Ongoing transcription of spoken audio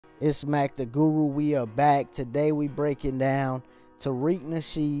It's Mac the Guru. We are back. Today we breaking down Tariq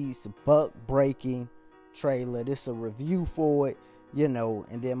Nasheed's Buck Breaking trailer. This is a review for it,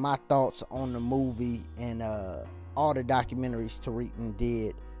 and then my thoughts on the movie and all the documentaries Tariq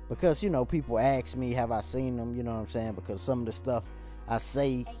did. Because, people ask me, have I seen them? You know what I'm saying? Because some of the stuff I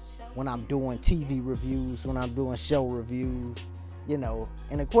say when I'm doing TV reviews, when I'm doing show reviews, and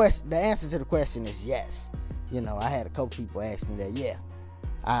the answer to the question is yes. I had a couple people ask me that. Yeah,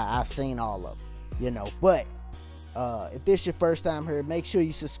 I've seen all of them, but if this your first time here, make sure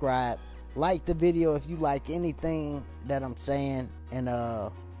you subscribe, like the video if you like anything that I'm saying, and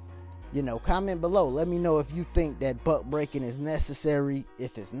comment below. Let me know if you think that buck breaking is necessary,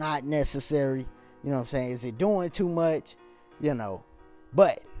 if it's not necessary. Is it doing too much?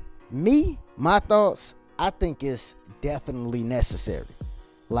 But my thoughts, I think it's definitely necessary,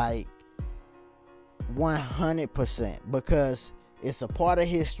 like 100%, because it's a part of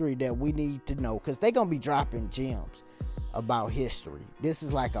history that we need to know, because they're gonna be dropping gems about history. This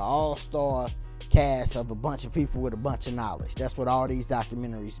is like an all-star cast of a bunch of people with a bunch of knowledge. That's what all these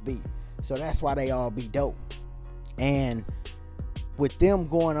documentaries be, so that's why they all be dope. And with them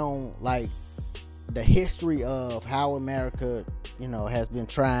going on, like, the history of how America has been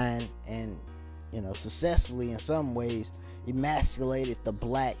trying and successfully in some ways emasculated the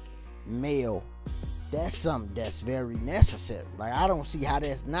black male, that's something that's very necessary. Like, I don't see how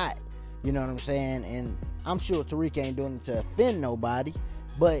that's not, you know what I'm saying? And I'm sure Tariq ain't doing it to offend nobody,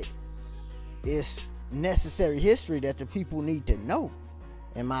 but it's necessary history that the people need to know,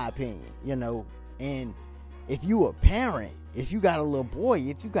 in my opinion. And if you a parent, if you got a little boy,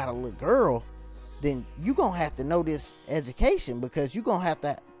 if you got a little girl, then you gonna have to know this education, because you gonna have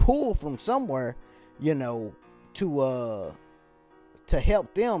to pull from somewhere, to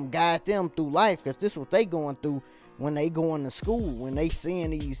help them, guide them through life, because this is what they going through when they going to school, when they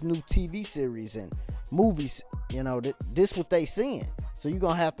seeing these new TV series and movies. This what they seeing, so you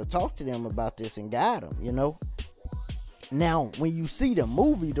gonna have to talk to them about this and guide them. Now, when you see the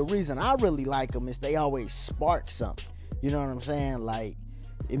movie, the reason I really like them is they always spark something. You know what I'm saying? Like,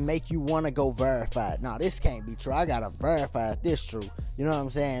 it make you want to go verify it. Now, this can't be true. I gotta verify if this true. You know what I'm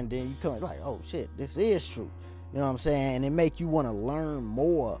saying? Then you come like, oh shit, this is true. You know what I'm saying? And it make you want to learn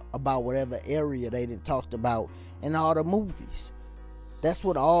more about whatever area they done talked about in all the movies. That's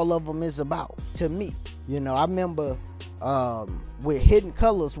what all of them is about, to me. I remember with Hidden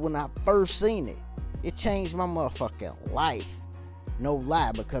Colors, when I first seen it, it changed my motherfucking life. No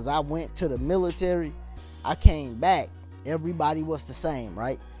lie, because I went to the military, I came back, everybody was the same,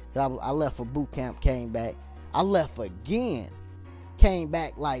 right? I left for boot camp, came back. I left again, came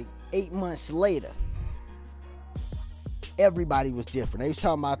back like 8 months later. Everybody was different. They was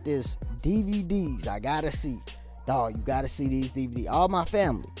talking about this DVDs. I gotta see. Dog, you gotta see these DVDs. All my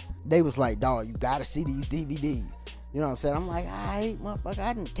family, they was like, dog, you gotta see these DVDs. You know what I'm saying? I'm like, alright, motherfucker,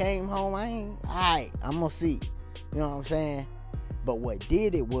 I done came home. Alright, I'm gonna see. You know what I'm saying? But what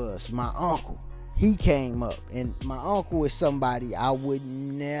did it was my uncle. He came up, and my uncle is somebody I would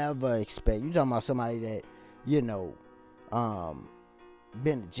never expect. You talking about somebody that,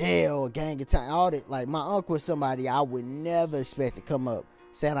 been to jail, gang of time, all that. Like, my uncle is somebody I would never expect to come up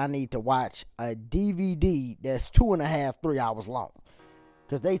saying I need to watch a DVD that's 2.5, 3 hours long.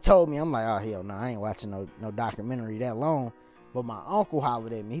 Because they told me, I'm like, oh hell no, I ain't watching no documentary that long. But my uncle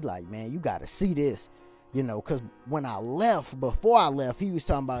hollered at me, he like, man, you gotta see this. Because when I left, before I left, he was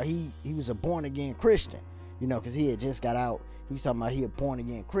talking about he was a born again Christian, because he had just got out. He was talking about he a born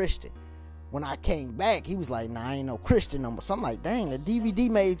again Christian. When I came back, he was like, nah, I ain't no Christian no more. So I'm like, dang, the DVD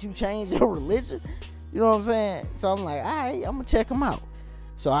made you change your religion? You know what I'm saying? So I'm like, all right, I'm gonna check him out.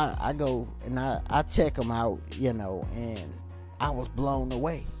 So I go and I check him out, and I was blown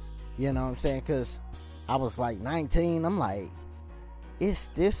away. You know what I'm saying? Because I was like 19. I'm like, it's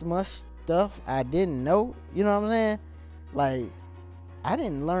this much stuff I didn't know. You know what I'm saying? Like, I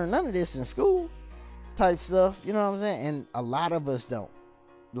didn't learn none of this in school type stuff. You know what I'm saying? And a lot of us don't.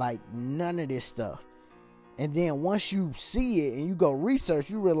 Like, none of this stuff. And then once you see it and you go research,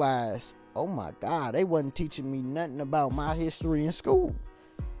 you realize, oh my God, they wasn't teaching me nothing about my history in school.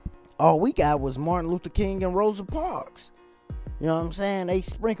 All we got was Martin Luther King and Rosa Parks. You know what I'm saying? They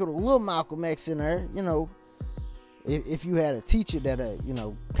sprinkled a little Malcolm X in there. If you had a teacher that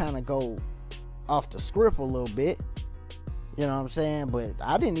kind of go off the script a little bit. You know what I'm saying? But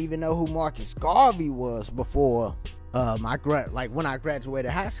I didn't even know who Marcus Garvey was before when I graduated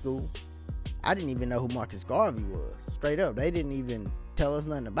high school. I didn't even know who Marcus Garvey was. Straight up, they didn't even tell us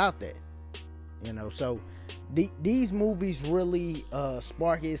nothing about that. So these movies really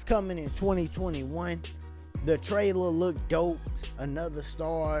spark it. It's coming in 2021. The trailer looked dope. Another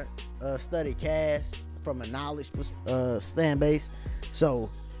star studded cast from a knowledge stand base. So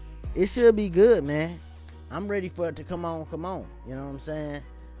it should be good, man. I'm ready for it to come on. You know what I'm saying?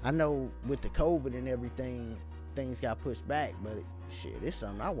 I know with the COVID and everything, things got pushed back, but shit, it's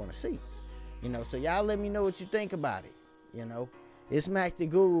something I want to see. You know, so y'all let me know what you think about it. You know, it's Mac the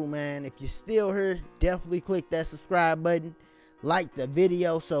Guru, man. If you're still here, definitely click that subscribe button. Like the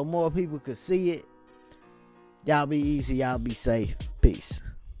video so more people could see it. Y'all be easy. Y'all be safe. Peace.